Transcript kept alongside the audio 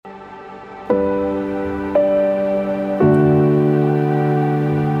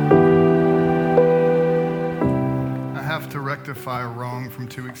rectify a wrong from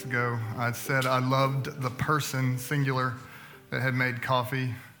 2 weeks ago. I said I loved the person, singular, that had made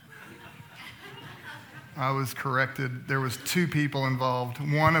coffee. I was corrected. There was 2 people involved,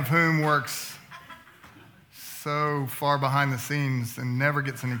 one of whom works so far behind the scenes and never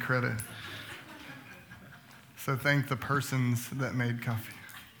gets any credit. So thank the persons that made coffee.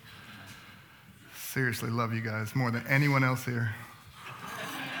 Seriously, love you guys more than anyone else here.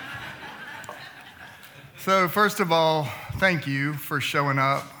 So first of all, thank you for showing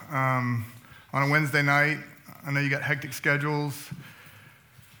up on a Wednesday night. I know you got hectic schedules,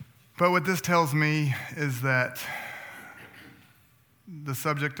 but what this tells me is that the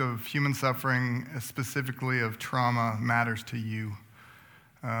subject of human suffering, specifically of trauma, matters to you.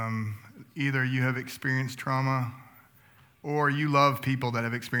 Either you have experienced trauma or you love people that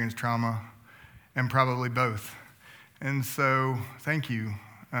have experienced trauma, and probably both. And so, thank you.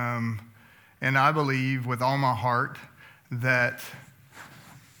 And I believe with all my heart that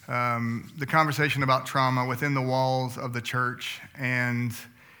the conversation about trauma within the walls of the church and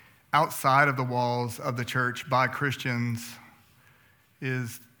outside of the walls of the church by Christians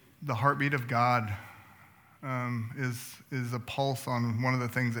is the heartbeat of God, is a pulse on one of the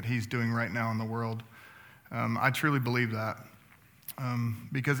things that he's doing right now in the world. I truly believe that.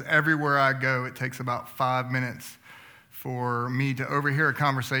 Because everywhere I go, it takes about 5 minutes for me to overhear a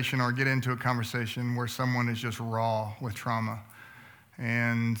conversation or get into a conversation where someone is just raw with trauma.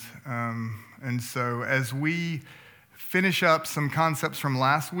 And so as we finish up some concepts from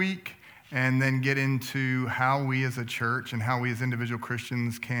last week and then get into how we as a church and how we as individual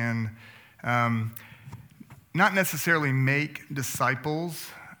Christians can not necessarily make disciples,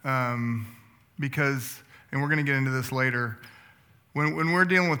 because, and we're going to get into this later, when we're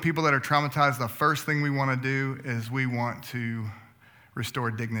dealing with people that are traumatized, the first thing we want to do is we want to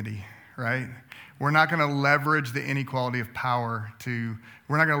restore dignity, right? We're not going to leverage the inequality of power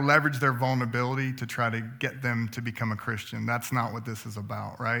we're not going to leverage their vulnerability to try to get them to become a Christian. That's not what this is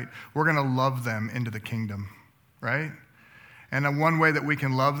about, right? We're going to love them into the kingdom, right? And one way that we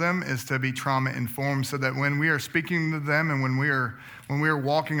can love them is to be trauma-informed so that when we are speaking to them and when we are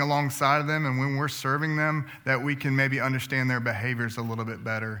walking alongside of them and when we're serving them, that we can maybe understand their behaviors a little bit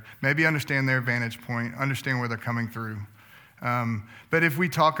better, maybe understand their vantage point, understand where they're coming through. But if we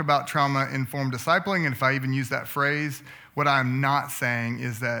talk about trauma-informed discipling, and if I even use that phrase, what I'm not saying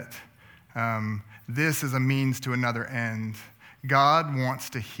is that this is a means to another end. God wants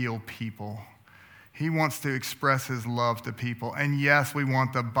to heal people. He wants to express his love to people. And yes, we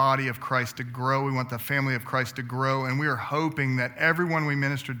want the body of Christ to grow. We want the family of Christ to grow. And we are hoping that everyone we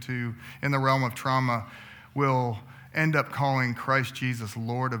ministered to in the realm of trauma will end up calling Christ Jesus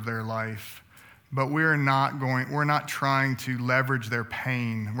Lord of their life. But we're not trying to leverage their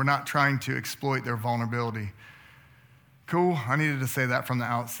pain. We're not trying to exploit their vulnerability. Cool, I needed to say that from the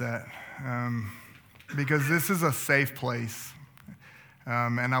outset. Because this is a safe place.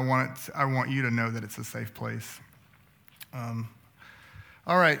 And I want you to know that it's a safe place.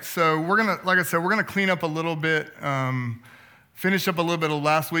 All right, so we're gonna clean up a little bit, finish up a little bit of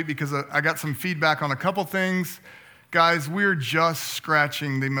last week because I got some feedback on a couple things. Guys, we're just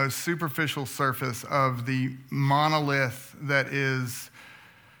scratching the most superficial surface of the monolith that is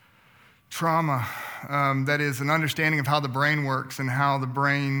trauma, that is an understanding of how the brain works and how the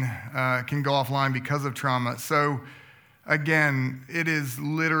brain can go offline because of trauma. So again, it is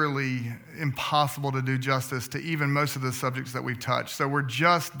literally impossible to do justice to even most of the subjects that we've touched. So we're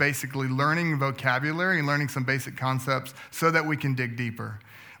just basically learning vocabulary and learning some basic concepts so that we can dig deeper.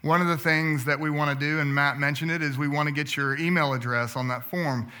 One of the things that we want to do, and Matt mentioned it, is we want to get your email address on that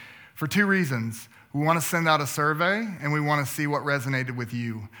form for 2 reasons. We want to send out a survey, and we want to see what resonated with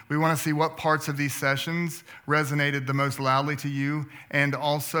you. We want to see what parts of these sessions resonated the most loudly to you, and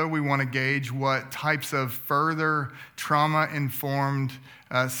also we want to gauge what types of further trauma-informed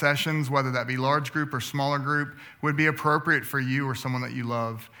sessions, whether that be large group or smaller group, would be appropriate for you or someone that you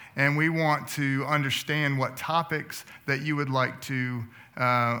love. And we want to understand what topics that you would like to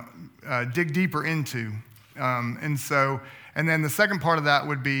dig deeper into. And then the second part of that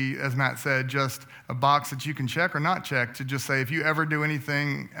would be, as Matt said, just a box that you can check or not check to just say, if you ever do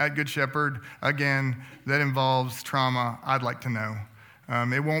anything at Good Shepherd, again, that involves trauma, I'd like to know.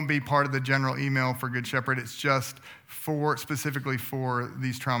 It won't be part of the general email for Good Shepherd. It's just specifically for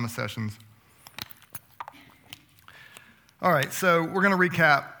these trauma sessions. All right, so we're going to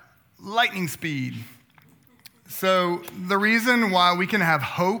recap lightning speed. So the reason why we can have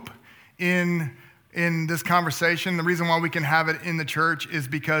hope in in this conversation, the reason why we can have it in the church is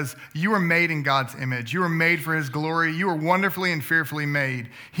because you were made in God's image. You were made for his glory. You were wonderfully and fearfully made.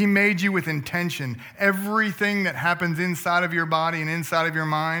 He made you with intention. Everything that happens inside of your body and inside of your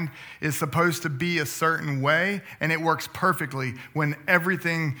mind is supposed to be a certain way, and it works perfectly when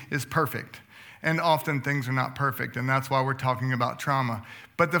everything is perfect. And often things are not perfect, and that's why we're talking about trauma.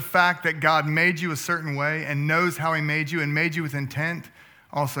 But the fact that God made you a certain way and knows how he made you and made you with intent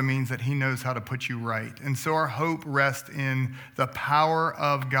also means that he knows how to put you right. And so our hope rests in the power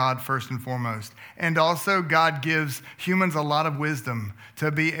of God first and foremost. And also God gives humans a lot of wisdom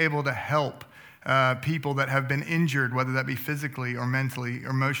to be able to help people that have been injured, whether that be physically or mentally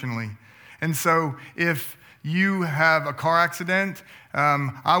or emotionally. And so if you have a car accident,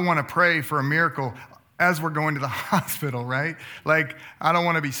 I want to pray for a miracle as we're going to the hospital, right? Like, I don't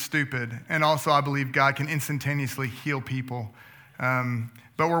want to be stupid. And also I believe God can instantaneously heal people.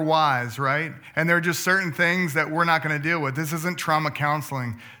 But we're wise, right? And there are just certain things that we're not going to deal with. This isn't trauma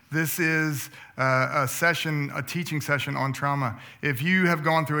counseling. This is a teaching session on trauma. If you have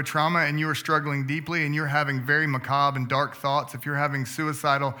gone through a trauma and you are struggling deeply and you're having very macabre and dark thoughts, if you're having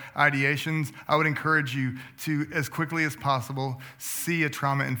suicidal ideations, I would encourage you to, as quickly as possible, see a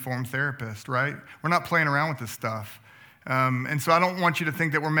trauma-informed therapist, right? We're not playing around with this stuff. And so I don't want you to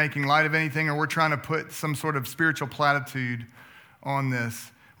think that we're making light of anything or we're trying to put some sort of spiritual platitude on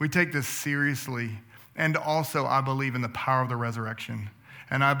this. We take this seriously. And also, I believe in the power of the resurrection.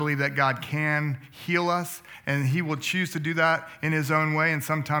 And I believe that God can heal us, and he will choose to do that in his own way. And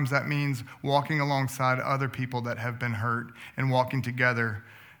sometimes that means walking alongside other people that have been hurt and walking together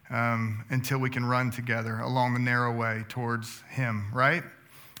until we can run together along the narrow way towards him, right?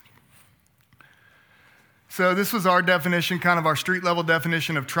 So this was our definition, kind of our street-level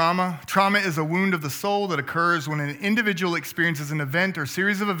definition of trauma. Trauma is a wound of the soul that occurs when an individual experiences an event or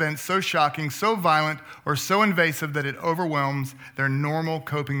series of events so shocking, so violent, or so invasive that it overwhelms their normal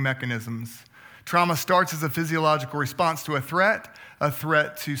coping mechanisms. Trauma starts as a physiological response to a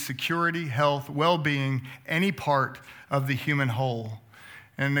threat to security, health, well-being, any part of the human whole.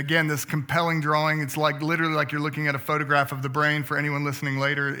 And again, this compelling drawing, it's like literally like you're looking at a photograph of the brain. For anyone listening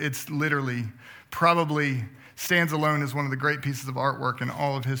later, it's literally probably stands alone as one of the great pieces of artwork in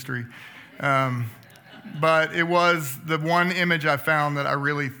all of history. But it was the one image I found that I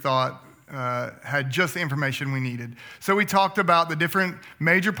really thought had just the information we needed. So we talked about the different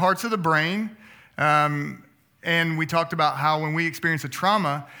major parts of the brain, and we talked about how when we experience a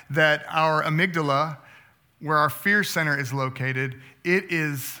trauma, that our amygdala, where our fear center is located, it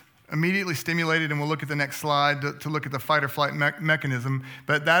is immediately stimulated, and we'll look at the next slide to look at the fight or flight mechanism,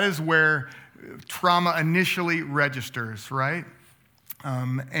 but that is where trauma initially registers, right?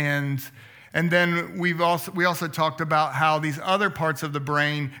 And then we also talked about how these other parts of the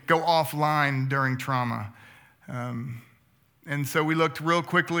brain go offline during trauma. And so we looked real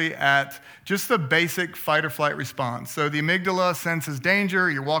quickly at just the basic fight or flight response. So the amygdala senses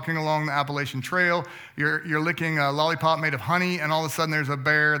danger. You're walking along the Appalachian Trail. You're licking a lollipop made of honey, and all of a sudden there's a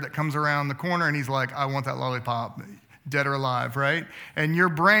bear that comes around the corner, and he's like, I want that lollipop, dead or alive, right? And your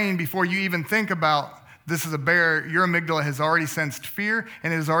brain, before you even think about this is a bear, your amygdala has already sensed fear,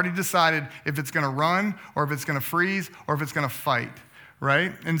 and it has already decided if it's going to run or if it's going to freeze or if it's going to fight.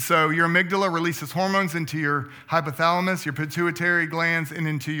 Right? And so your amygdala releases hormones into your hypothalamus, your pituitary glands, and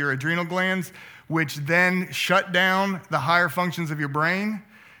into your adrenal glands, which then shut down the higher functions of your brain.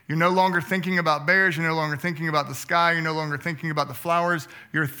 You're no longer thinking about bears. You're no longer thinking about the sky. You're no longer thinking about the flowers.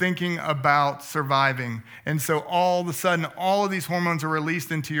 You're thinking about surviving. And so all of a sudden, all of these hormones are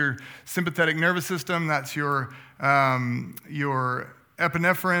released into your sympathetic nervous system. That's your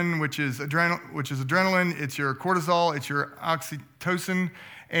epinephrine, which is adrenaline, it's your cortisol, it's your oxytocin,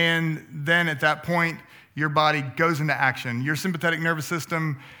 and then at that point, your body goes into action. Your sympathetic nervous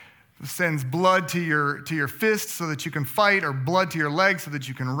system sends blood to your fists so that you can fight, or blood to your legs so that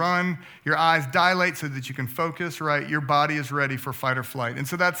you can run. Your eyes dilate so that you can focus, right? Your body is ready for fight or flight. And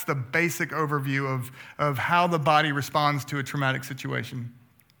so that's the basic overview of how the body responds to a traumatic situation.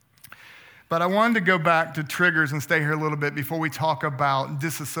 But I wanted to go back to triggers and stay here a little bit before we talk about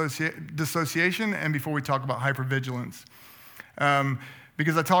dissociation and before we talk about hypervigilance.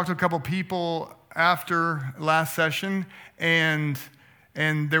 Because I talked to a couple people after last session, and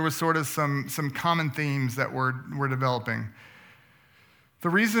there was sort of some common themes that we're developing. The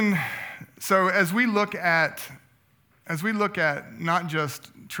reason, so as we look at not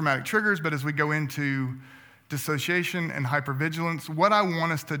just traumatic triggers, but as we go into dissociation, and hypervigilance, what I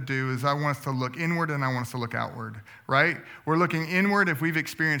want us to do is I want us to look inward and I want us to look outward, right? We're looking inward if we've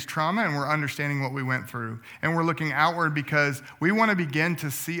experienced trauma and we're understanding what we went through. And we're looking outward because we want to begin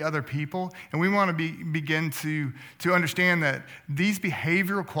to see other people and we want to begin to understand that these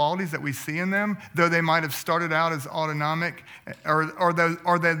behavioral qualities that we see in them, though they might have started out as autonomic or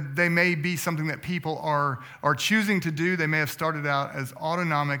that they may be something that people are choosing to do, they may have started out as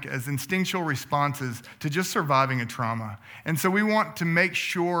autonomic, as instinctual responses to just surviving a trauma. And so we want to make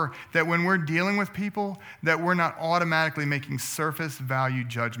sure that when we're dealing with people, that we're not automatically making surface value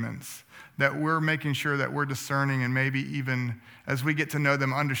judgments, that we're making sure that we're discerning and maybe even as we get to know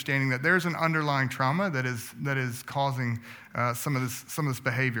them, understanding that there's an underlying trauma that is causing some of this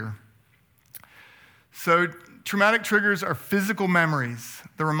behavior. So traumatic triggers are physical memories,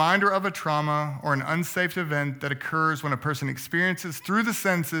 the reminder of a trauma or an unsafe event that occurs when a person experiences through the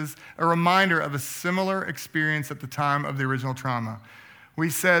senses a reminder of a similar experience at the time of the original trauma. We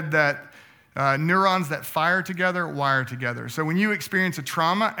said that neurons that fire together wire together. So when you experience a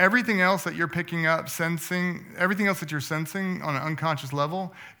trauma, everything else that you're picking up, everything else that you're sensing on an unconscious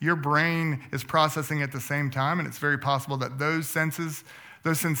level, your brain is processing at the same time, and it's very possible that those senses,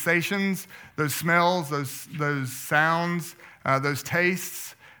 those sensations, those smells, those sounds, those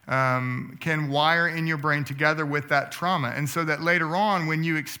tastes can wire in your brain together with that trauma. And so that later on, when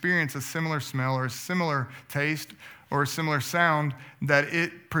you experience a similar smell or a similar taste or a similar sound, that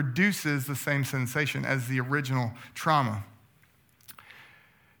it produces the same sensation as the original trauma.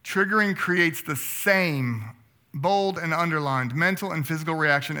 Triggering creates the same bold and underlined mental and physical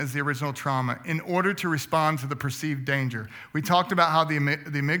reaction as the original trauma in order to respond to the perceived danger. We talked about how the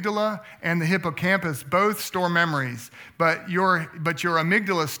amygdala and the hippocampus both store memories, but your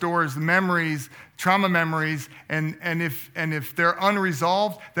amygdala stores memories, trauma memories, and if they're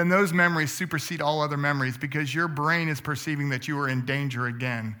unresolved, then those memories supersede all other memories because your brain is perceiving that you are in danger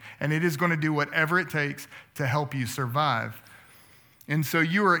again, and it is going to do whatever it takes to help you survive. And so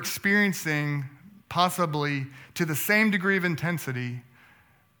you are experiencing, possibly to the same degree of intensity,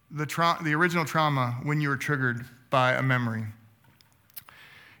 the original trauma when you were triggered by a memory.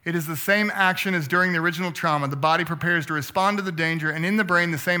 It is the same action as during the original trauma. The body prepares to respond to the danger, and in the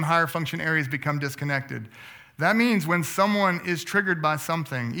brain, the same higher function areas become disconnected. That means when someone is triggered by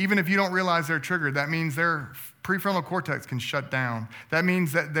something, even if you don't realize they're triggered, that means their prefrontal cortex can shut down. That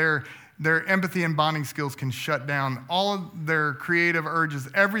means that their empathy and bonding skills can shut down. All of their creative urges,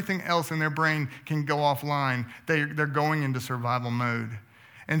 everything else in their brain can go offline. They're going into survival mode.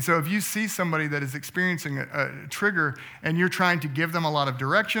 And so if you see somebody that is experiencing a trigger and you're trying to give them a lot of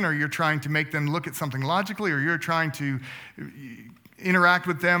direction, or you're trying to make them look at something logically, or you're trying to interact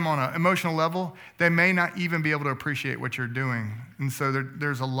with them on an emotional level, they may not even be able to appreciate what you're doing. And so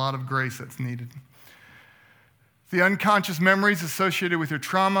there's a lot of grace that's needed. The unconscious memories associated with your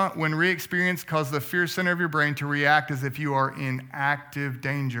trauma, when re-experienced, cause the fear center of your brain to react as if you are in active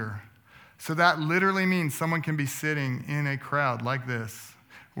danger. So that literally means someone can be sitting in a crowd like this,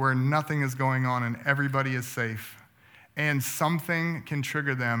 where nothing is going on and everybody is safe, and something can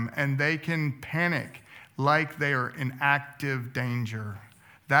trigger them, and they can panic like they are in active danger.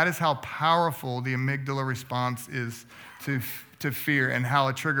 That is how powerful the amygdala response is to fear, and how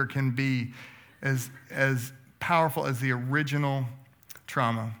a trigger can be as powerful as the original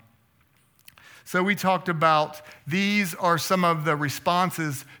trauma. So we talked about these are some of the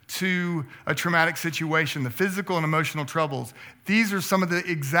responses to a traumatic situation, the physical and emotional troubles. These are some of the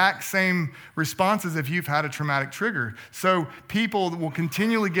exact same responses if you've had a traumatic trigger. So people will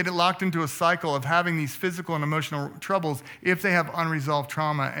continually get locked into a cycle of having these physical and emotional troubles if they have unresolved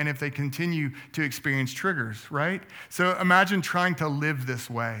trauma and if they continue to experience triggers, right? So imagine trying to live this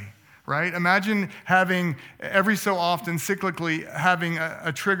way. Right? Imagine having, every so often, cyclically, having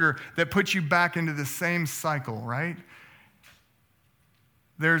a trigger that puts you back into the same cycle, right?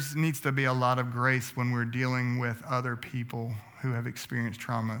 There needs to be a lot of grace when we're dealing with other people who have experienced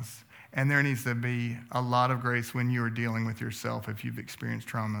traumas. And there needs to be a lot of grace when you are dealing with yourself if you've experienced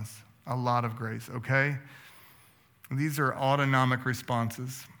traumas. A lot of grace, okay? These are autonomic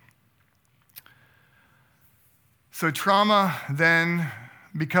responses. So trauma then,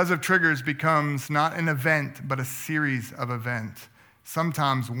 because of triggers, becomes not an event, but a series of events,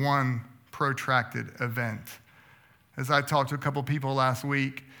 sometimes one protracted event. As I talked to a couple people last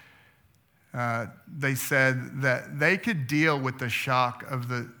week, they said that they could deal with the shock of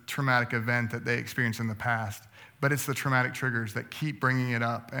the traumatic event that they experienced in the past, but it's the traumatic triggers that keep bringing it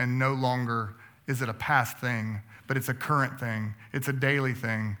up, and no longer is it a past thing, but it's a current thing, it's a daily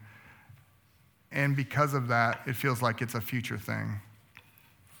thing, and because of that, it feels like it's a future thing.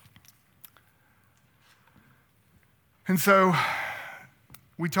 And so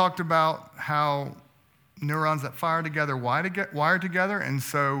we talked about how neurons that fire together wire together. And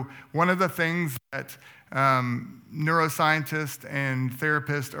so one of the things that neuroscientists and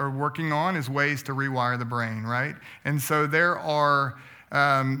therapists are working on is ways to rewire the brain, right? And so there are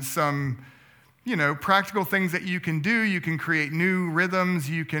some practical things that you can do. You can create new rhythms.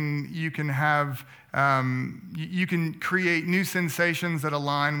 You can create new sensations that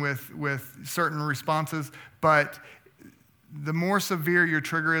align with certain responses. But the more severe your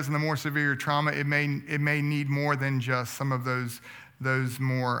trigger is and the more severe your trauma, it may need more than just some of those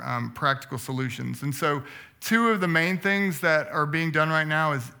more practical solutions. And so two of the main things that are being done right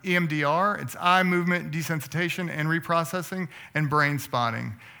now is EMDR, it's eye movement desensitization and reprocessing, and brain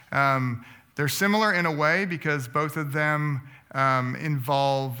spotting. They're similar in a way because both of them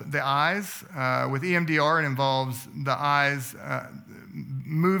involve the eyes. With EMDR, it involves the eyes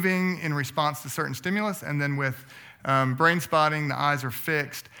moving in response to certain stimulus, and then with brain spotting, the eyes are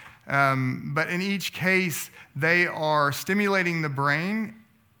fixed. But in each case, they are stimulating the brain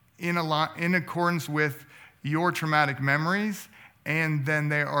in accordance with your traumatic memories, and then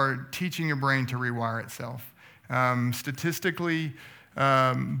they are teaching your brain to rewire itself. Statistically,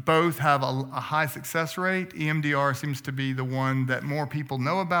 both have a high success rate. EMDR seems to be the one that more people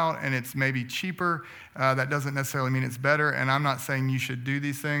know about, and it's maybe cheaper. That doesn't necessarily mean it's better, and I'm not saying you should do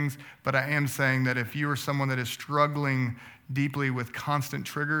these things, but I am saying that if you are someone that is struggling deeply with constant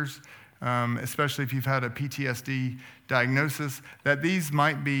triggers, especially if you've had a PTSD diagnosis, that these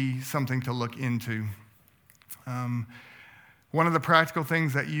might be something to look into. One of the practical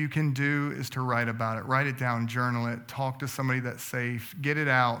things that you can do is to write about it. Write it down, journal it, talk to somebody that's safe, get it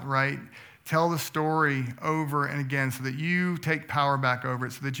out, right? Tell the story over and again so that you take power back over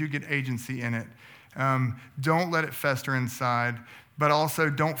it, so that you get agency in it. Don't let it fester inside, but also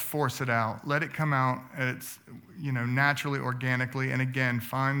don't force it out. Let it come out naturally, organically, and again,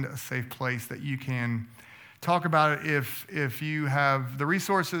 find a safe place that you can talk about it. If you have the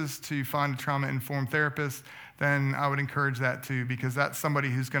resources to find a trauma-informed therapist, then I would encourage that too, because that's somebody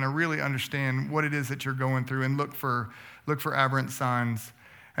who's going to really understand what it is that you're going through and look for aberrant signs.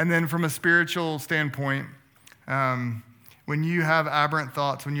 And then from a spiritual standpoint, when you have aberrant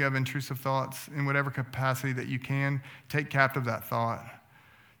thoughts, when you have intrusive thoughts, in whatever capacity that you can, take captive that thought.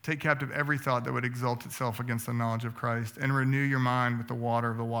 Take captive every thought that would exalt itself against the knowledge of Christ, and renew your mind with the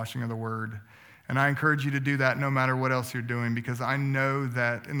water of the washing of the word. And I encourage you to do that no matter what else you're doing, because I know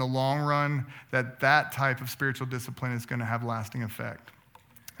that in the long run, that type of spiritual discipline is going to have lasting effect.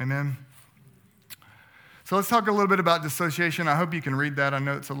 Amen? So let's talk a little bit about dissociation. I hope you can read that. I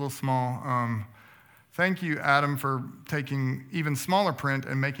know it's a little small. Thank you, Adam, for taking even smaller print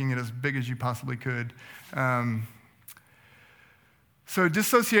and making it as big as you possibly could. So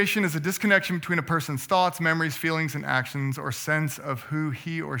dissociation is a disconnection between a person's thoughts, memories, feelings, and actions, or sense of who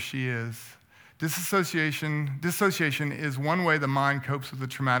he or she is. Dissociation is one way the mind copes with a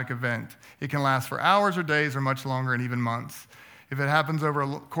traumatic event. It can last for hours or days or much longer, and even months. If it happens over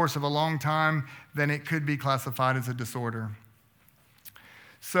a course of a long time, then it could be classified as a disorder.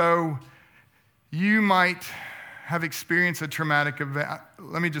 So you might have experienced a traumatic event.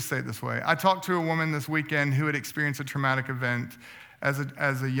 Let me just say it this way. I talked to a woman this weekend who had experienced a traumatic event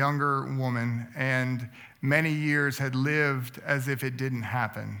as a younger woman, and many years had lived as if it didn't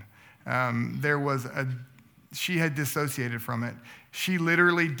happen. She had dissociated from it. She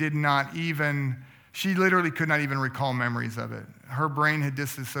literally could not even recall memories of it. Her brain had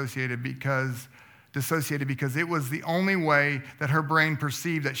dissociated because it was the only way that her brain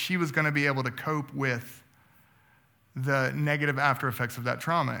perceived that she was going to be able to cope with the negative after effects of that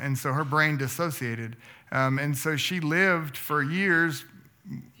trauma. And so her brain dissociated. And so she lived for years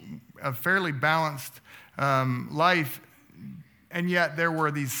a fairly balanced life. And yet there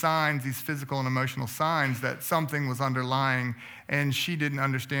were these signs, these physical and emotional signs that something was underlying, and she didn't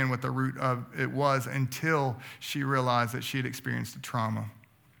understand what the root of it was until she realized that she had experienced a trauma.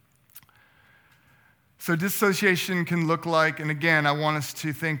 So dissociation can look like, and again, I want us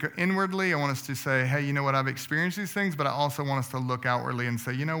to think inwardly. I want us to say, hey, you know what, I've experienced these things, but I also want us to look outwardly and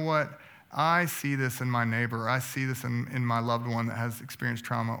say, you know what, I see this in my neighbor, I see this in my loved one that has experienced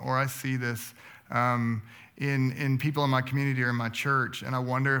trauma, or I see this in people in my community or in my church, and I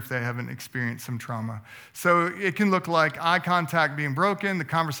wonder if they haven't experienced some trauma. So it can look like eye contact being broken, the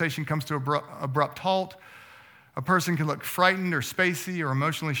conversation comes to an abrupt halt, a person can look frightened or spacey or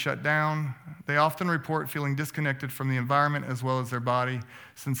emotionally shut down. They often report feeling disconnected from the environment as well as their body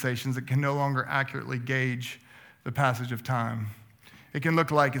sensations that can no longer accurately gauge the passage of time. It can look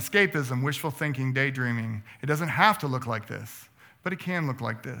like escapism, wishful thinking, daydreaming. It doesn't have to look like this, but it can look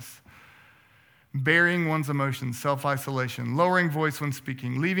like this. burying one's emotions, self-isolation, lowering voice when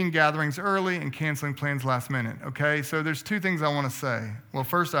speaking, leaving gatherings early, and canceling plans last minute, okay? So there's two things I want to say. Well,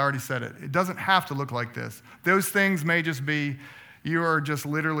 first, I already said it. It doesn't have to look like this. Those things may just be you are just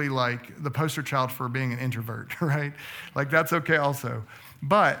literally like the poster child for being an introvert, right? Like that's okay also.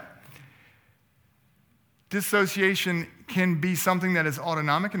 But dissociation can be something that is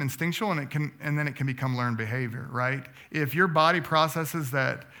autonomic and instinctual, and then it can become learned behavior, right? If your body processes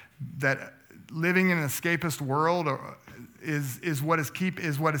that living in an escapist world is what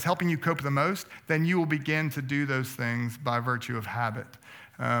is helping you cope the most, then you will begin to do those things by virtue of habit.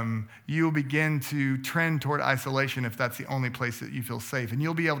 You'll begin to trend toward isolation if that's the only place that you feel safe, and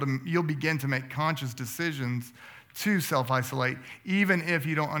you'll begin to make conscious decisions to self-isolate, even if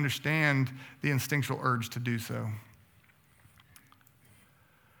you don't understand the instinctual urge to do so.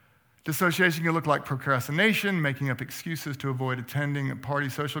 Dissociation can look like procrastination, making up excuses to avoid attending a party,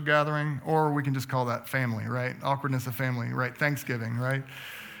 social gathering, or we can just call that family, right? Awkwardness of family, right? Thanksgiving, right?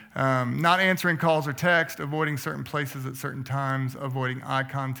 Not answering calls or text, avoiding certain places at certain times, avoiding eye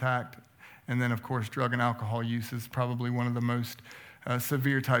contact, and then, of course, drug and alcohol use is probably one of the most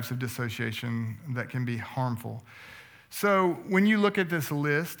severe types of dissociation that can be harmful. So when you look at this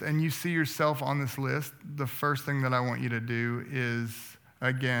list and you see yourself on this list, the first thing that I want you to do is,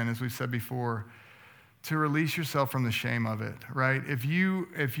 again, as we've said before, to release yourself from the shame of it, right? If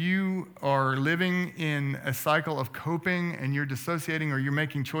you are living in a cycle of coping and you're dissociating or you're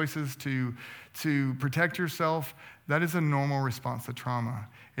making choices to protect yourself, that is a normal response to trauma.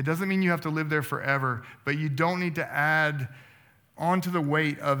 It doesn't mean you have to live there forever, but you don't need to add onto the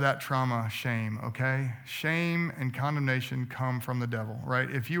weight of that trauma shame, okay? Shame and condemnation come from the devil, right?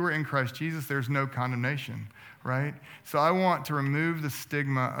 If you were in Christ Jesus, there's no condemnation, right? So I want to remove the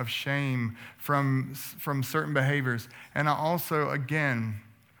stigma of shame from certain behaviors. And I also, again,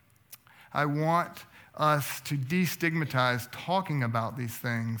 I want us to destigmatize talking about these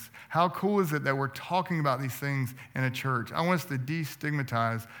things. How cool is it that we're talking about these things in a church? I want us to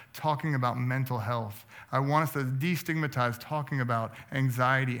destigmatize talking about mental health. I want us to destigmatize talking about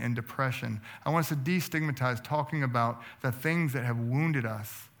anxiety and depression. I want us to destigmatize talking about the things that have wounded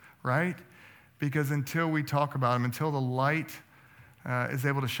us, right? Because until we talk about them, until the light is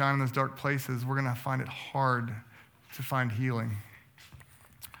able to shine in those dark places, we're going to find it hard to find healing.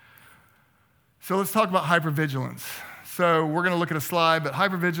 So let's talk about hypervigilance. So we're going to look at a slide, but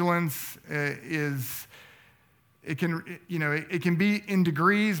hypervigilance it can be in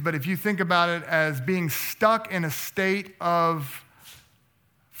degrees, but if you think about it as being stuck in a state of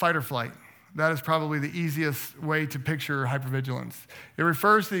fight or flight, that is probably the easiest way to picture hypervigilance. It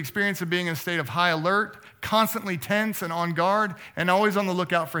refers to the experience of being in a state of high alert, constantly tense and on guard, and always on the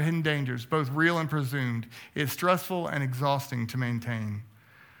lookout for hidden dangers, both real and presumed. It's stressful and exhausting to maintain.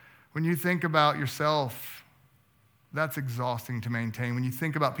 When you think about yourself, that's exhausting to maintain. When you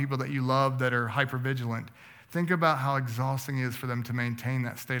think about people that you love that are hypervigilant, think about how exhausting it is for them to maintain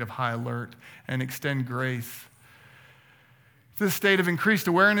that state of high alert and extend grace. This state of increased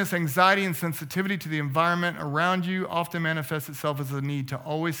awareness, anxiety, and sensitivity to the environment around you often manifests itself as a need to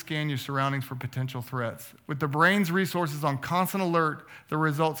always scan your surroundings for potential threats. With the brain's resources on constant alert, the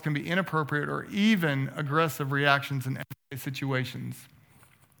results can be inappropriate or even aggressive reactions in everyday situations.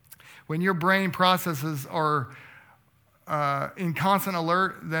 When your brain processes are in constant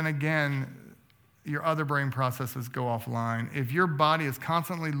alert, then again, your other brain processes go offline. If your body is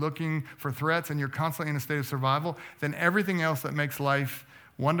constantly looking for threats and you're constantly in a state of survival, then everything else that makes life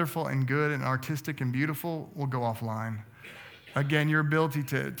wonderful and good and artistic and beautiful will go offline. Again, your ability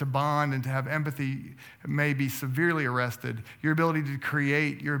to bond and to have empathy may be severely arrested. Your ability to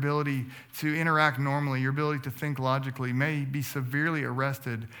create, your ability to interact normally, your ability to think logically may be severely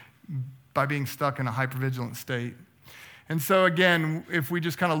arrested by being stuck in a hypervigilant state. And so again, if we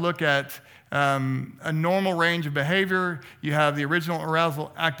just kind of look at a normal range of behavior, you have the original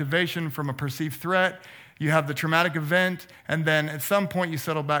arousal activation from a perceived threat, you have the traumatic event, and then at some point you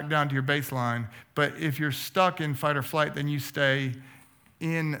settle back down to your baseline. But if you're stuck in fight or flight, then you stay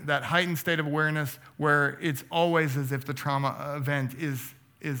in that heightened state of awareness where it's always as if the trauma event is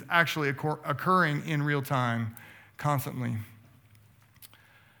actually occurring in real time, constantly.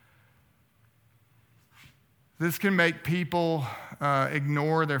 This can make people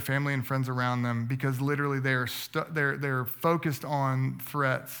ignore their family and friends around them because literally they're focused on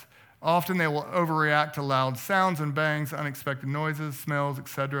threats. Often they will overreact to loud sounds and bangs, unexpected noises, smells,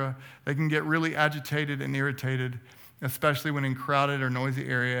 etc. They can get really agitated and irritated. especially when in crowded or noisy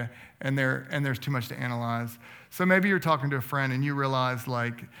area and there's too much to analyze. So maybe you're talking to a friend and you realize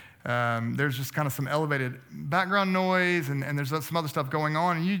there's just kind of some elevated background noise and there's some other stuff going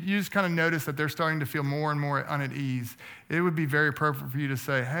on, and you just kind of notice that they're starting to feel more and more at ease. It would be very appropriate for you to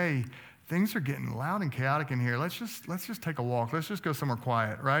say, hey, things are getting loud and chaotic in here. Let's just take a walk. Let's just go somewhere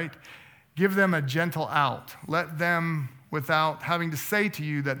quiet, right? Give them a gentle out. Let them, without having to say to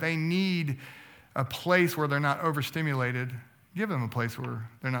you that they need a place where they're not overstimulated, give them a place where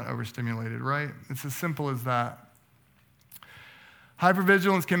they're not overstimulated, right? It's as simple as that.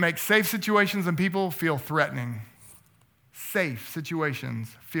 Hypervigilance can make safe situations and people feel threatening. Safe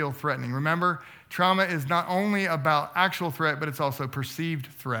situations feel threatening. Remember, trauma is not only about actual threat, but it's also perceived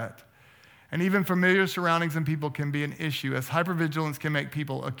threat. And even familiar surroundings and people can be an issue, as hypervigilance can make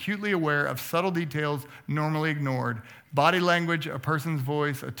people acutely aware of subtle details normally ignored. Body language, a person's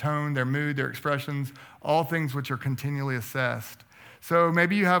voice, a tone, their mood, their expressions, all things which are continually assessed. So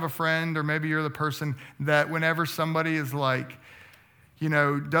maybe you have a friend, or maybe you're the person that whenever somebody is doesn't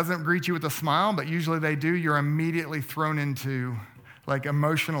greet you with a smile, but usually they do, you're immediately thrown into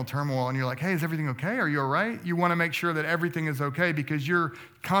emotional turmoil, and you're like, hey, is everything okay? Are you all right? You want to make sure that everything is okay because you're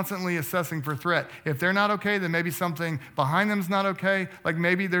constantly assessing for threat. If they're not okay, then maybe something behind them is not okay.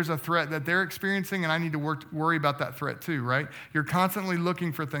 Maybe there's a threat that they're experiencing, and I need to worry about that threat too, right? You're constantly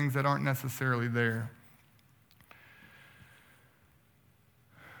looking for things that aren't necessarily there.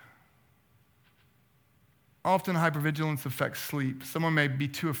 Often hypervigilance affects sleep. Someone may be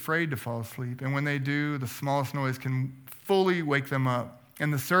too afraid to fall asleep, and when they do, the smallest noise can fully wake them up.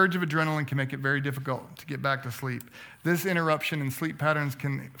 And the surge of adrenaline can make it very difficult to get back to sleep. This interruption in sleep patterns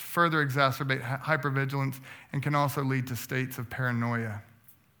can further exacerbate hypervigilance and can also lead to states of paranoia.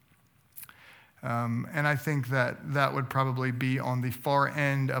 And I think that would probably be on the far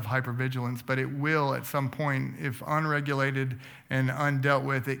end of hypervigilance, but it will at some point, if unregulated and undealt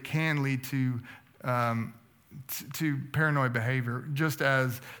with, it can lead to paranoid behavior, just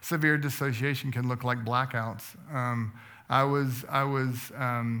as severe dissociation can look like blackouts. I was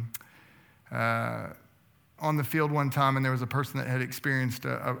on the field one time, and there was a person that had experienced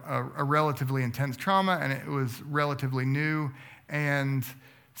a relatively intense trauma, and it was relatively new, and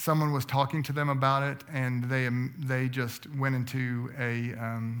someone was talking to them about it, and they just went into a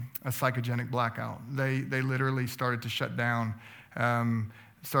psychogenic blackout. They literally started to shut down,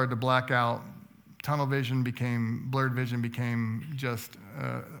 started to black out. Tunnel vision became, blurred vision became just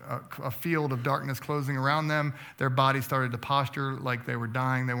a field of darkness closing around them. Their body started to posture like they were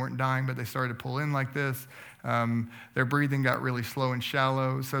dying. They weren't dying, but they started to pull in like this. Their breathing got really slow and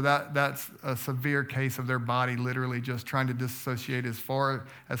shallow. So that's a severe case of their body literally just trying to dissociate as far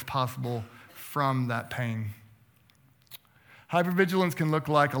as possible from that pain. Hypervigilance can look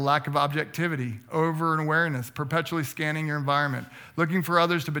like a lack of objectivity, over-awareness, perpetually scanning your environment, looking for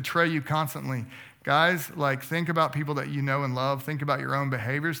others to betray you constantly. Guys, think about people that you know and love. Think about your own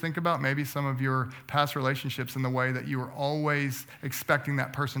behaviors. Think about maybe some of your past relationships and the way that you were always expecting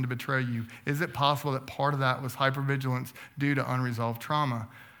that person to betray you. Is it possible that part of that was hypervigilance due to unresolved trauma?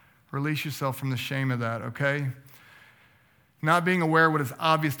 Release yourself from the shame of that, okay? Not being aware of what is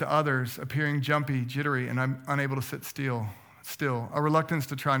obvious to others, appearing jumpy, jittery, and unable to sit still. A reluctance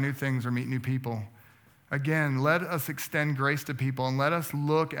to try new things or meet new people. Again, let us extend grace to people and let us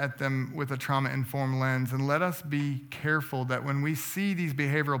look at them with a trauma-informed lens, and let us be careful that when we see these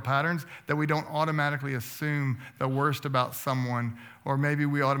behavioral patterns that we don't automatically assume the worst about someone, or maybe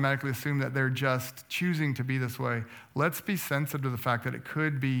we automatically assume that they're just choosing to be this way. Let's be sensitive to the fact that it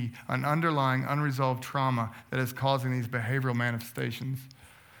could be an underlying unresolved trauma that is causing these behavioral manifestations.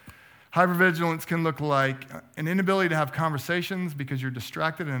 Hypervigilance can look like an inability to have conversations because you're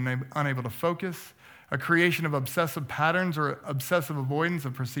distracted and unable to focus, a creation of obsessive patterns or obsessive avoidance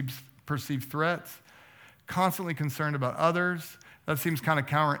of perceived threats, constantly concerned about others. That seems kind of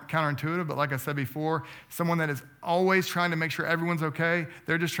counterintuitive, but like I said before, someone that is always trying to make sure everyone's okay,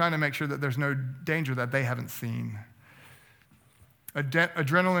 they're just trying to make sure that there's no danger that they haven't seen.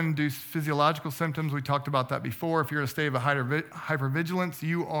 Adrenaline-induced physiological symptoms, we talked about that before. If you're in a state of hypervigilance,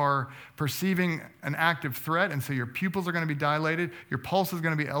 you are perceiving an active threat, and so your pupils are going to be dilated, your pulse is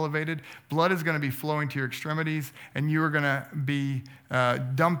going to be elevated, blood is going to be flowing to your extremities, and you are going to be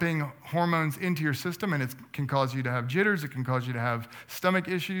dumping hormones into your system, and it can cause you to have jitters, it can cause you to have stomach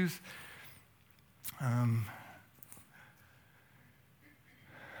issues.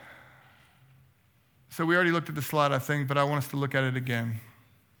 So we already looked at the slide, I think, but I want us to look at it again.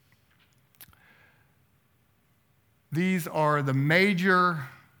 These are the major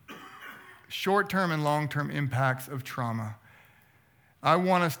short-term and long-term impacts of trauma. I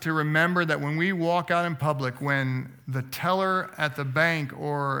want us to remember that when we walk out in public, when the teller at the bank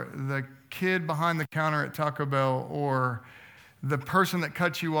or the kid behind the counter at Taco Bell or the person that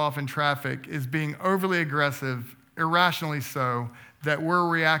cuts you off in traffic is being overly aggressive, irrationally so, that we're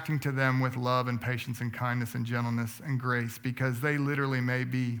reacting to them with love and patience and kindness and gentleness and grace, because they literally may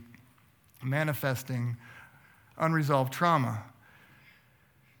be manifesting unresolved trauma.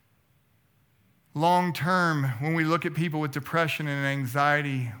 Long term, when we look at people with depression and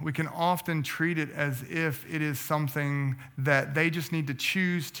anxiety, we can often treat it as if it is something that they just need to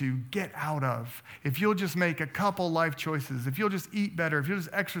choose to get out of. If you'll just make a couple life choices, if you'll just eat better, if you'll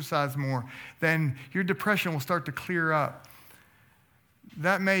just exercise more, then your depression will start to clear up.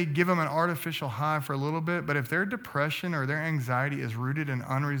 That may give them an artificial high for a little bit, but if their depression or their anxiety is rooted in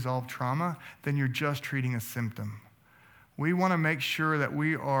unresolved trauma, then you're just treating a symptom. We want to make sure that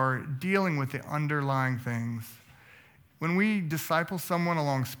we are dealing with the underlying things. When we disciple someone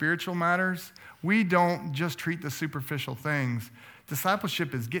along spiritual matters, we don't just treat the superficial things.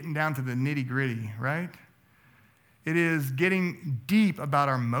 Discipleship is getting down to the nitty-gritty, right? It is getting deep about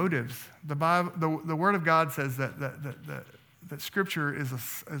our motives. The Word of God says that Scripture is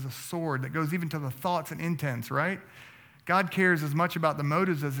a sword that goes even to the thoughts and intents, right? God cares as much about the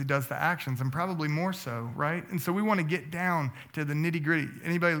motives as he does the actions, and probably more so, right? And so we want to get down to the nitty-gritty.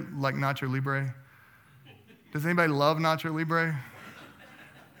 Anybody like Nacho Libre? Does anybody love Nacho Libre?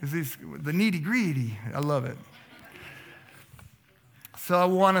 The nitty-gritty. I love it. So I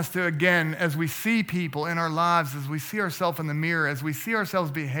want us to, again, as we see people in our lives, as we see ourselves in the mirror, as we see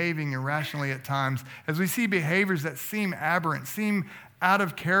ourselves behaving irrationally at times, as we see behaviors that seem aberrant, seem out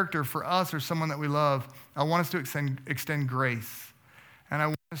of character for us or someone that we love, I want us to extend grace. And I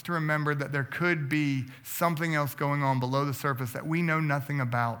want us to remember that there could be something else going on below the surface that we know nothing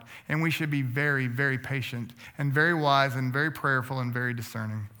about. And we should be very, very patient and very wise and very prayerful and very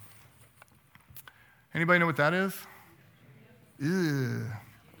discerning. Anybody know what that is? Ew.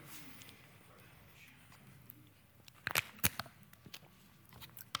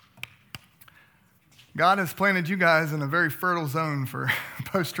 God has planted you guys in a very fertile zone for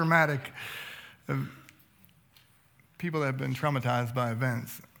post-traumatic people that have been traumatized by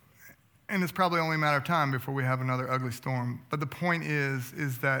events. And it's probably only a matter of time before we have another ugly storm. But the point is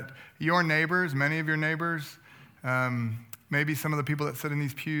that your neighbors, many of your neighbors, maybe some of the people that sit in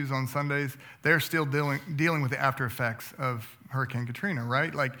these pews on Sundays, they're still dealing with the after effects of Hurricane Katrina,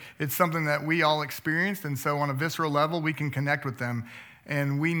 right? Like, it's something that we all experienced, and so on a visceral level, we can connect with them.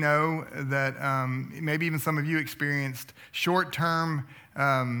 And we know that maybe even some of you experienced short-term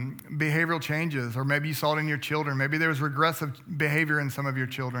behavioral changes, or maybe you saw it in your children. Maybe there was regressive behavior in some of your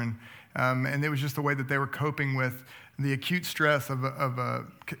children, and it was just the way that they were coping with the acute stress of a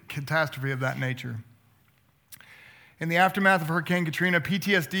catastrophe of that nature. In the aftermath of Hurricane Katrina,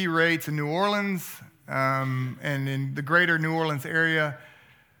 PTSD rates in New Orleans and in the greater New Orleans area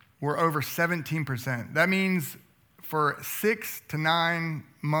were over 17%. That means for 6 to 9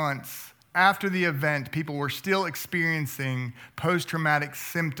 months after the event, people were still experiencing post-traumatic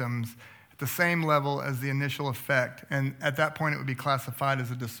symptoms at the same level as the initial effect. And at that point, it would be classified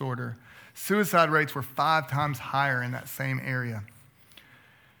as a disorder. Suicide rates were 5 times higher in that same area.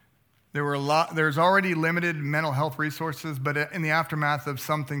 There's already limited mental health resources, but in the aftermath of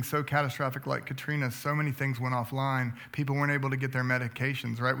something so catastrophic like Katrina, so many things went offline. People weren't able to get their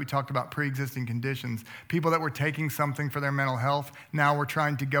medications, right? We talked about pre-existing conditions. People that were taking something for their mental health, now were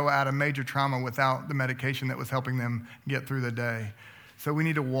trying to go out of major trauma without the medication that was helping them get through the day. So we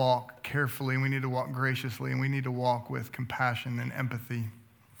need to walk carefully, and we need to walk graciously, and we need to walk with compassion and empathy.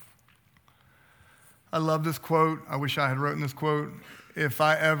 I love this quote. I wish I had written this quote. If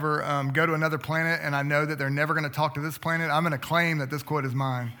I ever go to another planet and I know that they're never going to talk to this planet, I'm going to claim that this quote is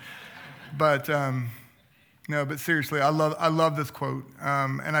mine. But no, but seriously, I love this quote.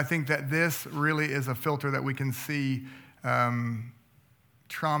 And I think that this really is a filter that we can see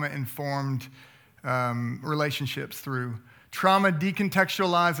trauma-informed relationships through. Trauma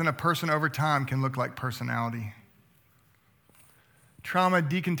decontextualized in a person over time can look like personality. Trauma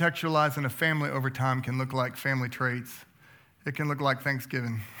decontextualized in a family over time can look like family traits. It can look like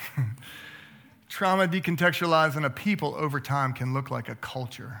Thanksgiving. Trauma decontextualized in a people over time can look like a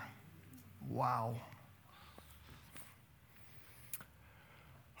culture. Wow.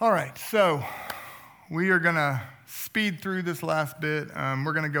 All right, so we are going to speed through this last bit.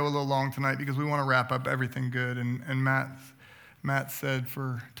 We're going to go a little long tonight because we want to wrap up everything good, and Matt said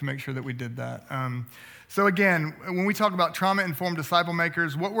to make sure that we did that. So again, when we talk about trauma-informed disciple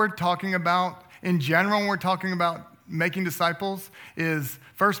makers, what we're talking about in general when we're talking about making disciples is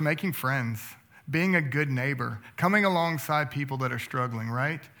first making friends. being a good neighbor, coming alongside people that are struggling,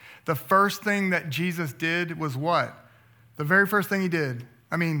 right? The first thing that Jesus did was what? The very first thing he did.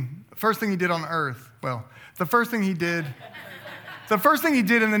 First thing he did on earth. Well, the first thing he did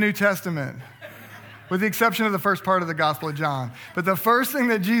in the New Testament, with the exception of the first part of the Gospel of John. But the first thing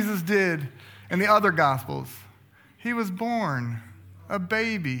that Jesus did in the other Gospels, he was born, a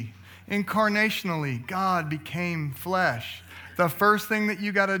baby. Incarnationally, God became flesh. The first thing that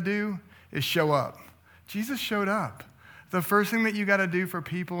you got to do is show up. Jesus showed up. The first thing that you got to do for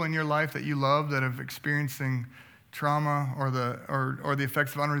people in your life that you love that are experiencing trauma or the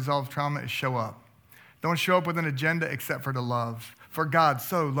effects of unresolved trauma is show up. Don't show up with an agenda except for to love. For God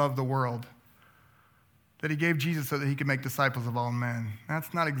so loved the world that he gave Jesus so that he could make disciples of all men.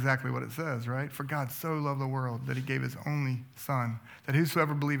 That's not exactly what it says, right? For God so loved the world that he gave his only son, that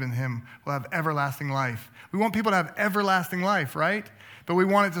whosoever believes in him will have everlasting life. We want people to have everlasting life, right? But we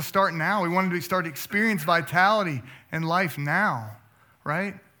want it to start now. We want it to start to experience vitality and life now,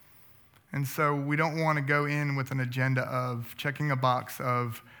 right? And so we don't want to go in with an agenda of checking a box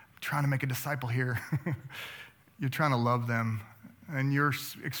of trying to make a disciple here. You're trying to love them. And you're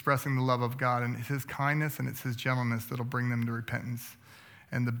expressing the love of God, and it's his kindness and it's his gentleness that'll bring them to repentance.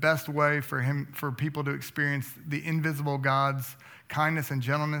 And the best way for people to experience the invisible God's kindness and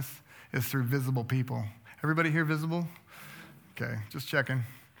gentleness is through visible people. Everybody here visible? Okay, just checking.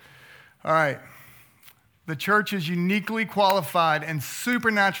 All right. The church is uniquely qualified and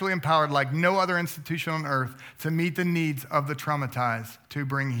supernaturally empowered like no other institution on earth to meet the needs of the traumatized, to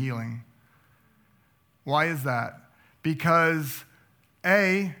bring healing. Why is that? Because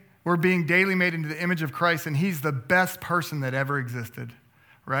we're being daily made into the image of Christ, and he's the best person that ever existed,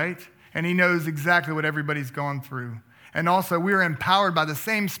 right? And he knows exactly what everybody's gone through. And also, we are empowered by the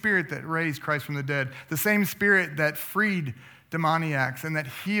same Spirit that raised Christ from the dead, the same Spirit that freed demoniacs and that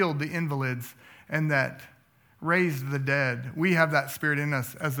healed the invalids and that raised the dead. We have that Spirit in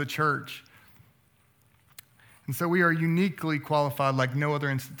us as the church. And so we are uniquely qualified like no other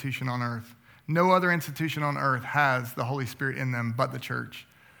institution on earth. No other institution on earth has the Holy Spirit in them but the church.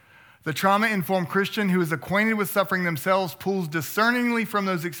 The trauma-informed Christian who is acquainted with suffering themselves pulls discerningly from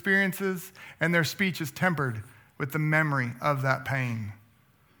those experiences, and their speech is tempered with the memory of that pain.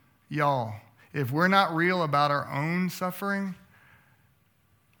 Y'all, if we're not real about our own suffering,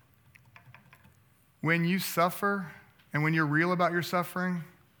 when you suffer and when you're real about your suffering,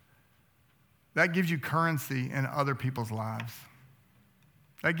 that gives you currency in other people's lives.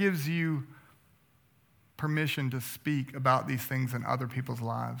 That gives you permission to speak about these things in other people's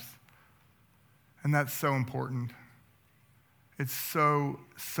lives. And that's so important. It's so,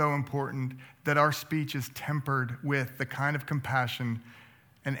 so important that our speech is tempered with the kind of compassion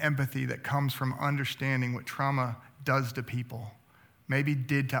and empathy that comes from understanding what trauma does to people, maybe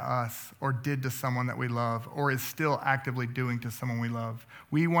did to us or did to someone that we love or is still actively doing to someone we love.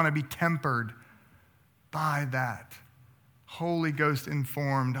 We want to be tempered by that Holy Ghost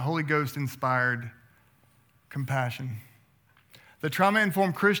informed, Holy Ghost inspired compassion. The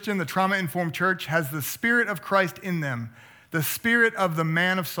trauma-informed Christian, the trauma-informed church has the Spirit of Christ in them, the Spirit of the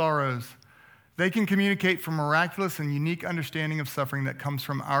man of sorrows. They can communicate from miraculous and unique understanding of suffering that comes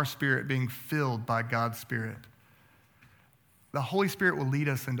from our spirit being filled by God's Spirit. The Holy Spirit will lead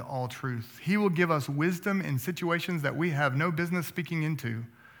us into all truth. He will give us wisdom in situations that we have no business speaking into,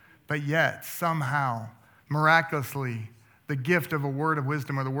 but yet somehow, miraculously, the gift of a word of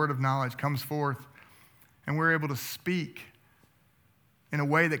wisdom or the word of knowledge comes forth, and we're able to speak in a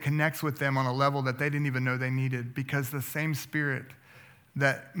way that connects with them on a level that they didn't even know they needed, because the same Spirit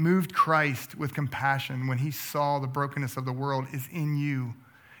that moved Christ with compassion when he saw the brokenness of the world is in you.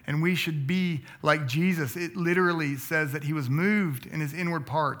 And we should be like Jesus. It literally says that he was moved in his inward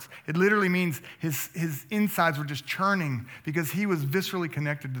parts. It literally means his insides were just churning because he was viscerally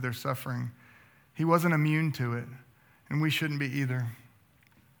connected to their suffering. He wasn't immune to it, and we shouldn't be either.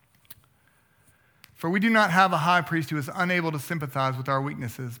 For we do not have a high priest who is unable to sympathize with our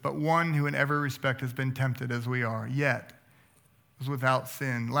weaknesses, but one who in every respect has been tempted as we are, yet was without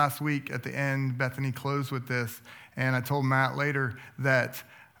sin. Last week at the end, Bethany closed with this, and I told Matt later that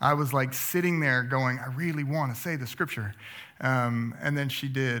I was like sitting there going, I really want to say the scripture. And then she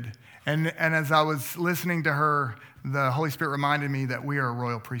did. And as I was listening to her, the Holy Spirit reminded me that we are a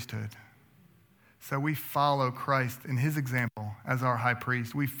royal priesthood. So we follow Christ in his example as our high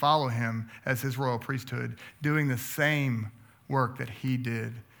priest. We follow him as his royal priesthood, doing the same work that he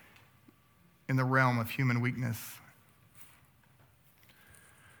did in the realm of human weakness.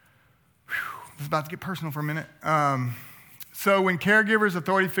 Whew, this is about to get personal for a minute. So when caregivers,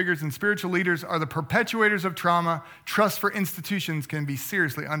 authority figures, and spiritual leaders are the perpetuators of trauma, trust for institutions can be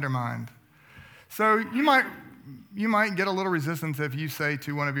seriously undermined. So you might get a little resistance if you say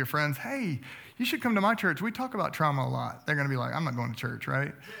to one of your friends, hey, you should come to my church. We talk about trauma a lot. They're going to be like, I'm not going to church,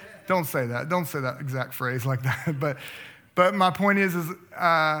 right? Don't say that. Don't say that exact phrase like that. But my point is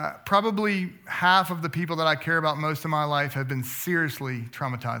probably half of the people that I care about most of my life have been seriously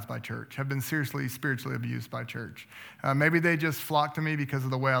traumatized by church, have been seriously spiritually abused by church. Maybe they just flock to me because of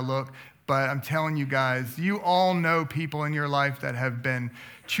the way I look, but I'm telling you guys, you all know people in your life that have been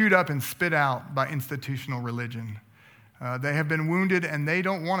chewed up and spit out by institutional religion. They have been wounded, and they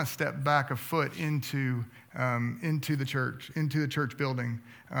don't want to step back a foot into the church building.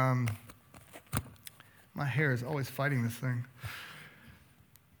 My hair is always fighting this thing.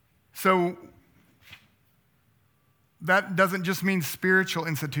 So that doesn't just mean spiritual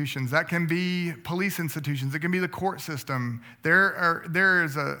institutions. That can be police institutions. It can be the court system. There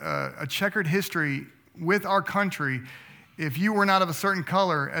is a checkered history with our country. If you were not of a certain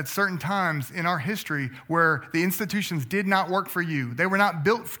color at certain times in our history where the institutions did not work for you, they were not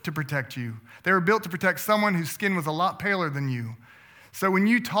built to protect you. They were built to protect someone whose skin was a lot paler than you. So when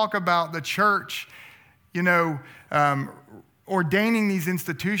you talk about the church, ordaining these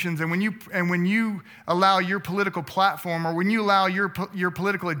institutions, and when you allow your political platform, or when you allow your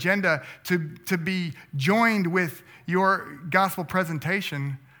political agenda to be joined with your gospel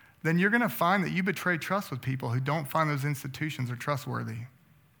presentation, then you're going to find that you betray trust with people who don't find those institutions are trustworthy.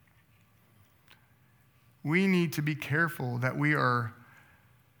 We need to be careful that we are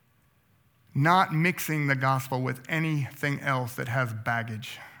not mixing the gospel with anything else that has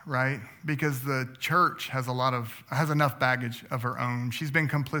baggage, right? Because the church has enough baggage of her own. She's been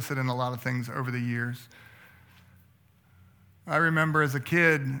complicit in a lot of things over the years. I remember as a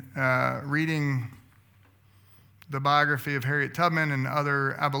kid reading the biography of Harriet Tubman and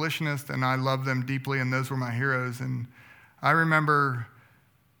other abolitionists, and I loved them deeply, and those were my heroes. And I remember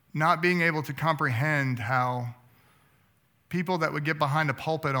not being able to comprehend how people that would get behind a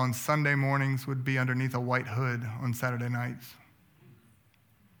pulpit on Sunday mornings would be underneath a white hood on Saturday nights.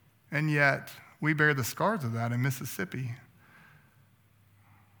 And yet, we bear the scars of that in Mississippi.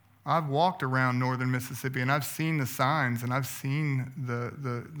 I've walked around northern Mississippi, and I've seen the signs, and I've seen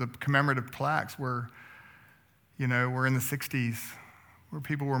the commemorative plaques where, we're in the 60s, where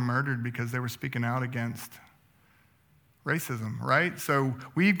people were murdered because they were speaking out against racism, right? So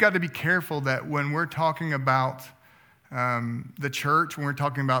we've got to be careful that when we're talking about the church, when we're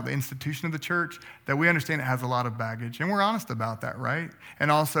talking about the institution of the church, that we understand it has a lot of baggage. And we're honest about that, right?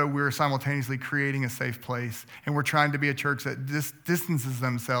 And also we're simultaneously creating a safe place. And we're trying to be a church that distances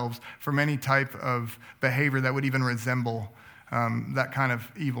themselves from any type of behavior that would even resemble that kind of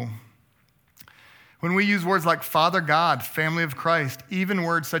evil. When we use words like Father God, family of Christ, even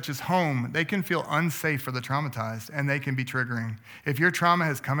words such as home, they can feel unsafe for the traumatized, and they can be triggering. If your trauma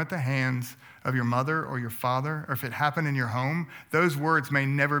has come at the hands of your mother or your father, or if it happened in your home, those words may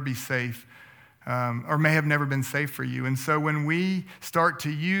never be safe, or may have never been safe for you. And so when we start to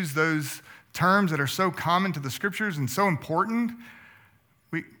use those terms that are so common to the scriptures and so important,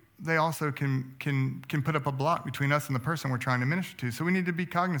 they also can put up a block between us and the person we're trying to minister to. So we need to be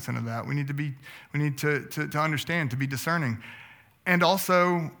cognizant of that. We need to understand, to be discerning. And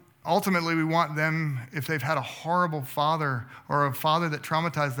also, ultimately, we want them, if they've had a horrible father or a father that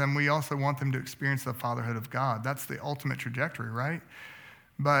traumatized them, we also want them to experience the fatherhood of God. That's the ultimate trajectory, right?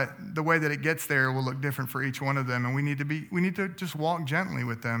 But the way that it gets there will look different for each one of them, and we need to just walk gently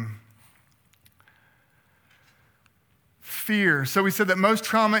with them. Fear. So we said that most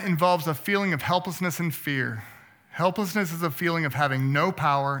trauma involves a feeling of helplessness and fear. Helplessness is a feeling of having no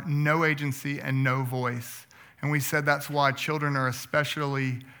power, no agency, and no voice. And we said that's why children are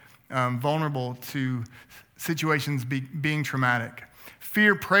especially vulnerable to situations being traumatic.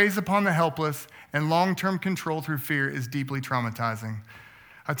 Fear preys upon the helpless, and long-term control through fear is deeply traumatizing.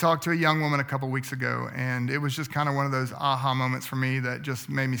 I talked to a young woman a couple weeks ago, and it was just kind of one of those aha moments for me that just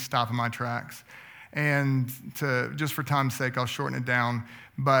made me stop in my tracks. And just for time's sake, I'll shorten it down.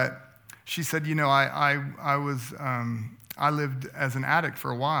 But she said, I lived as an addict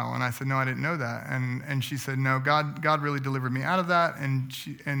for a while. And I said, no, I didn't know that. And she said, no, God really delivered me out of that.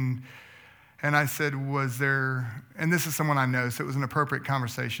 And I said, was there, and this is someone I know, so it was an appropriate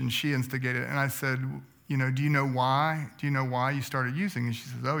conversation. She instigated it. And I said, do you know why? Do you know why you started using? And she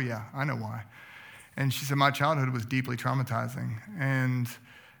says, oh yeah, I know why. And she said, my childhood was deeply traumatizing. And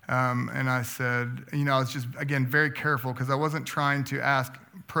I said, I was just, again, very careful because I wasn't trying to ask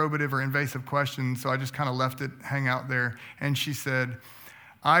probative or invasive questions, so I just kind of left it hang out there. And she said,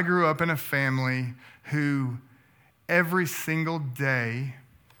 I grew up in a family who every single day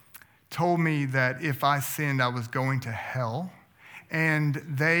told me that if I sinned, I was going to hell, And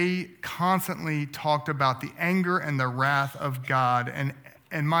they constantly talked about the anger and the wrath of God.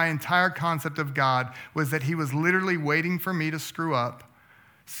 And my entire concept of God was that he was literally waiting for me to screw up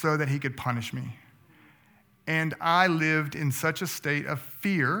so that he could punish me. And I lived in such a state of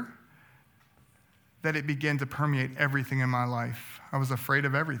fear that it began to permeate everything in my life. I was afraid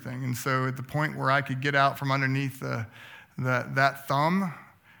of everything. And so at the point where I could get out from underneath that thumb,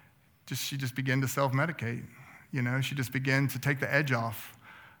 she just began to self-medicate. She just began to take the edge off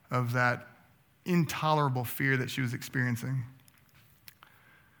of that intolerable fear that she was experiencing.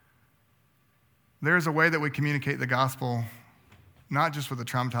 There's a way that we communicate the gospel, not just with the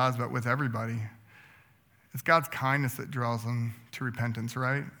traumatized, but with everybody. It's God's kindness that draws them to repentance,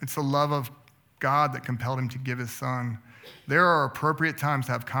 right? It's the love of God that compelled him to give his son. There are appropriate times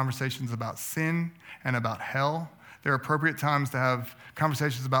to have conversations about sin and about hell. There are appropriate times to have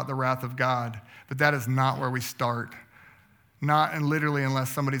conversations about the wrath of God, but that is not where we start. Not and literally unless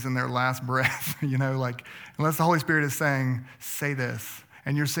somebody's in their last breath, unless the Holy Spirit is saying, say this,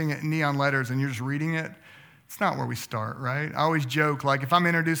 and you're seeing it in neon letters and you're just reading it, it's not where we start, right? I always joke, if I'm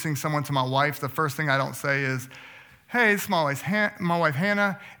introducing someone to my wife, the first thing I don't say is, hey, it's my wife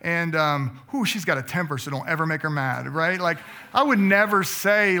Hannah, and she's got a temper, so don't ever make her mad, right? I would never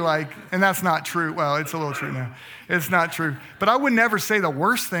say, and that's not true. Well, it's a little true now. It's not true. But I would never say the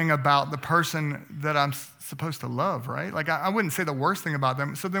worst thing about the person that I'm supposed to love, right? I wouldn't say the worst thing about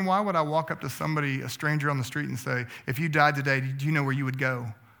them. So then why would I walk up to somebody, a stranger on the street, and say, if you died today, do you know where you would go?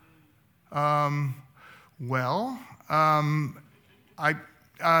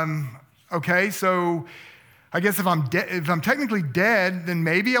 Okay, so I guess if I'm technically dead, then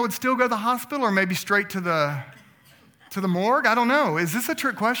maybe I would still go to the hospital or maybe straight to the morgue. I don't know. Is this a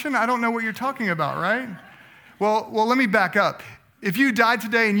trick question? I don't know what you're talking about, right? Well, let me back up. If you died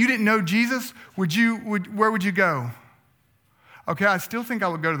today and you didn't know Jesus, where would you go? Okay, I still think I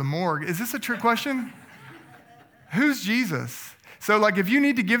would go to the morgue. Is this a trick question? Who's Jesus? So if you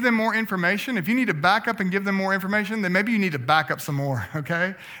need to give them more information, if you need to back up and give them more information, then maybe you need to back up some more,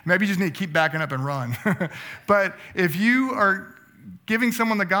 okay? Maybe you just need to keep backing up and run. But if you are giving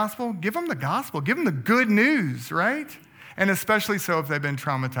someone the gospel, give them the gospel. Give them the good news, right? And especially so if they've been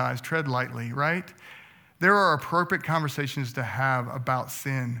traumatized, tread lightly, right? There are appropriate conversations to have about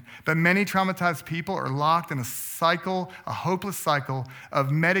sin. But many traumatized people are locked in a cycle, a hopeless cycle of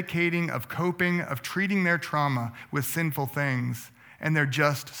medicating, of coping, of treating their trauma with sinful things, and they're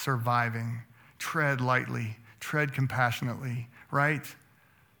just surviving. Tread lightly, tread compassionately, right?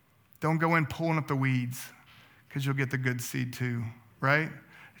 Don't go in pulling up the weeds, because you'll get the good seed too, right?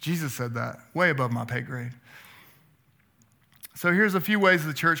 Jesus said that, way above my pay grade. So here's a few ways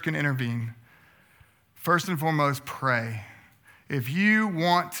the church can intervene. First and foremost, pray. If you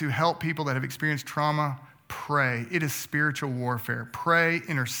want to help people that have experienced trauma, pray. It is spiritual warfare. Pray,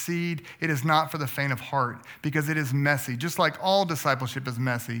 intercede. It is not for the faint of heart because it is messy, just like all discipleship is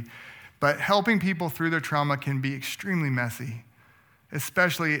messy. But helping people through their trauma can be extremely messy,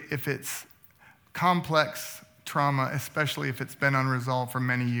 especially if it's complex trauma, especially if it's been unresolved for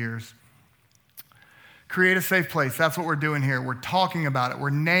many years. Create a safe place. That's what we're doing here. We're talking about it. We're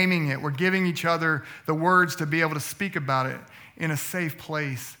naming it. We're giving each other the words to be able to speak about it in a safe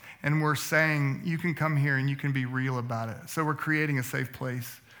place. And we're saying, you can come here and you can be real about it. So we're creating a safe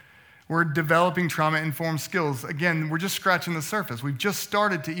place. We're developing trauma-informed skills. Again, we're just scratching the surface. We've just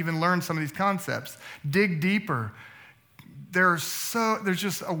started to even learn some of these concepts. Dig deeper. There's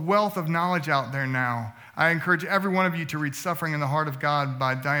just a wealth of knowledge out there now. I encourage every one of you to read Suffering in the Heart of God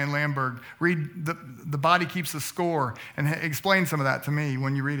by Diane Lamberg. Read The Body Keeps the Score and explain some of that to me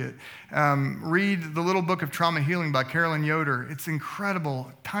when you read it. Read The Little Book of Trauma Healing by Carolyn Yoder. It's an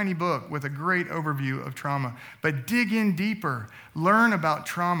incredible, tiny book with a great overview of trauma. But dig in deeper. Learn about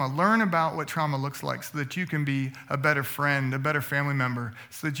trauma. Learn about what trauma looks like so that you can be a better friend, a better family member,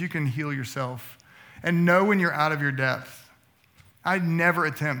 so that you can heal yourself. And know when you're out of your depth. I never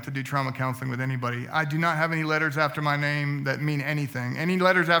attempt to do trauma counseling with anybody. I do not have any letters after my name that mean anything. Any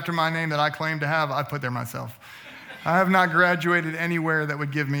letters after my name that I claim to have, I put there myself. I have not graduated anywhere that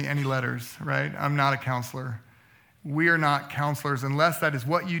would give me any letters, right? I'm not a counselor. We are not counselors unless that is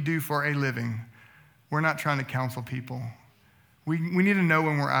what you do for a living. We're not trying to counsel people. We need to know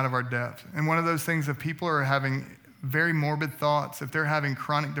when we're out of our depth. And one of those things, if people are having very morbid thoughts, if they're having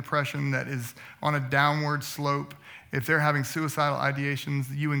chronic depression that is on a downward slope, if they're having suicidal ideations,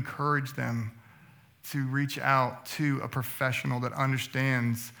 you encourage them to reach out to a professional that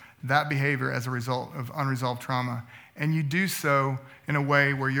understands that behavior as a result of unresolved trauma. And you do so in a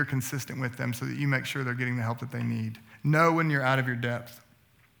way where you're consistent with them so that you make sure they're getting the help that they need. Know when you're out of your depth.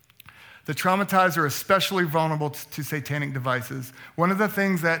 The traumatized are especially vulnerable to satanic devices. One of the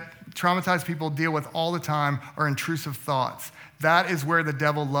things that traumatized people deal with all the time are intrusive thoughts. That is where the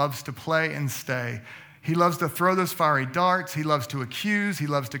devil loves to play and stay. He loves to throw those fiery darts. He loves to accuse. He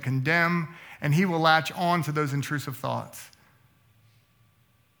loves to condemn. And he will latch on to those intrusive thoughts.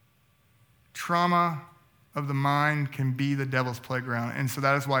 Trauma of the mind can be the devil's playground. And so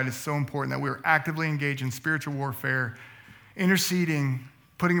that is why it is so important that we are actively engaged in spiritual warfare, interceding,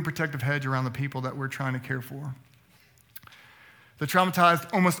 putting a protective hedge around the people that we're trying to care for. The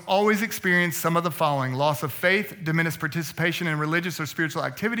traumatized almost always experience some of the following: loss of faith, diminished participation in religious or spiritual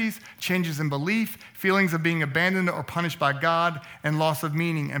activities, changes in belief, feelings of being abandoned or punished by God, and loss of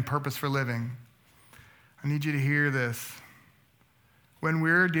meaning and purpose for living. I need you to hear this. When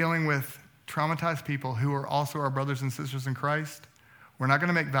we're dealing with traumatized people who are also our brothers and sisters in Christ, we're not going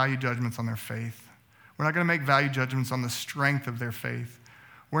to make value judgments on their faith. We're not going to make value judgments on the strength of their faith.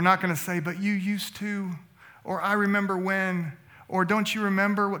 We're not going to say, but you used to, or I remember when, or don't you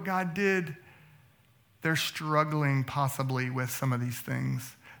remember what God did? They're struggling possibly with some of these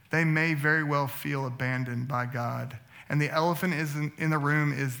things. They may very well feel abandoned by God. And the elephant in the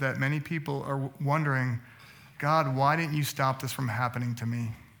room is that many people are wondering, God, why didn't you stop this from happening to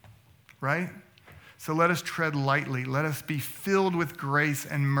me? Right? So let us tread lightly. Let us be filled with grace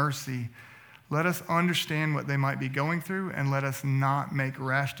and mercy. Let us understand what they might be going through, and let us not make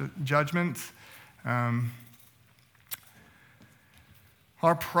rash judgments.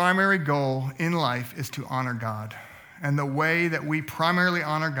 Our primary goal in life is to honor God. And the way that we primarily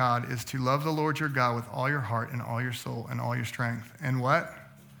honor God is to love the Lord your God with all your heart and all your soul and all your strength. And what?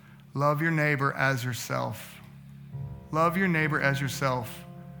 Love your neighbor as yourself. Love your neighbor as yourself.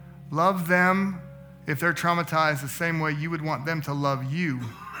 Love them if they're traumatized the same way you would want them to love you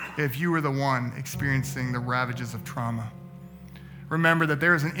if you were the one experiencing the ravages of trauma. Remember that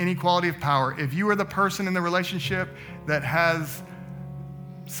there is an inequality of power. If you are the person in the relationship that has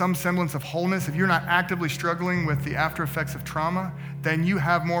some semblance of wholeness, if you're not actively struggling with the after effects of trauma, then you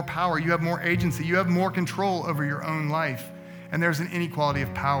have more power, you have more agency, you have more control over your own life. And there's an inequality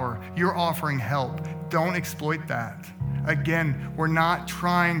of power. You're offering help. Don't exploit that. Again, we're not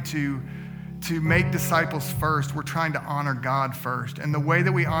trying to make disciples first. We're trying to honor God first. And the way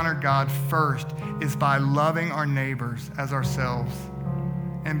that we honor God first is by loving our neighbors as ourselves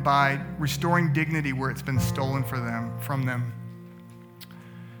and by restoring dignity where it's been stolen from them.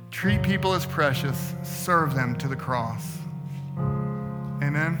 Treat people as precious. Serve them to the cross.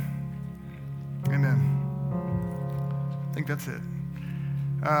 Amen? Amen. I think that's it.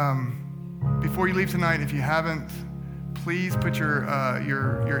 Before you leave tonight, if you haven't, please put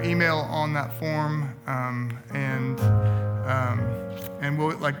your email on that form, and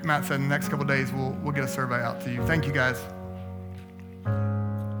we'll, like Matt said, in the next couple of days, we'll get a survey out to you. Thank you, guys.